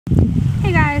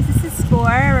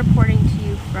_, reporting to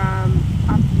you from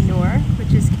up north,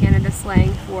 which is Canada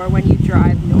slang for when you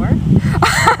drive north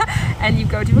and you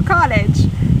go to a cottage.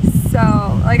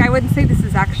 So, like, I wouldn't say this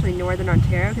is actually northern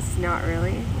Ontario, because it's not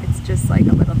really. It's just like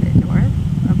a little bit north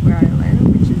of where I live,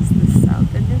 which is the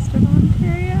southernest of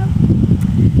Ontario.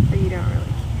 But you don't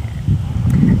really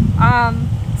care.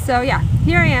 So yeah,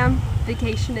 here I am,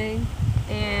 vacationing,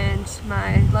 and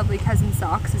my lovely cousin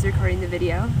Socks is recording the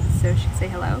video, so she can say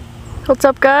hello. What's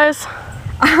up, guys?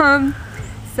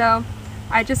 So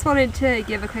I just wanted to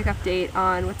give a quick update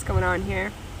on what's going on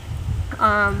here.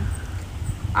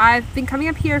 I've been coming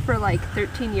up here for like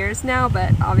 13 years now,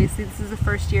 but obviously this is the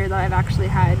first year that I've actually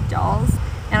had dolls,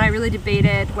 and I really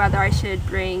debated whether I should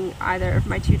bring either of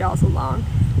my two dolls along.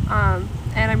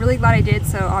 And I'm really glad I did,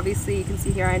 so obviously you can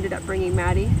see here I ended up bringing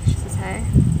Maddie. She says hey.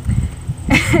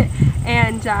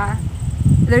 And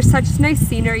there's such nice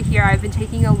scenery here. I've been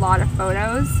taking a lot of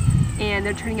photos and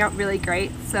they're turning out really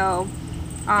great, so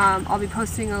I'll be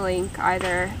posting a link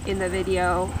either in the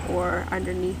video or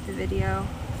underneath the video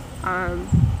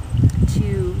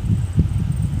to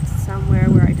somewhere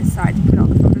where I decide to put all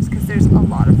the photos, because there's a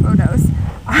lot of photos.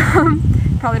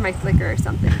 Probably my flickr or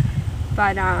something.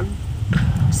 But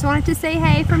just wanted to say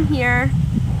hey from here,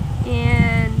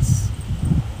 and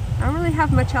I don't really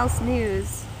have much else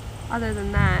news other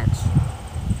than that,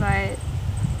 but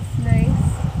it's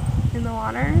nice in the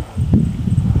water.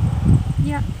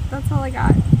 Yeah, that's all I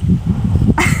got.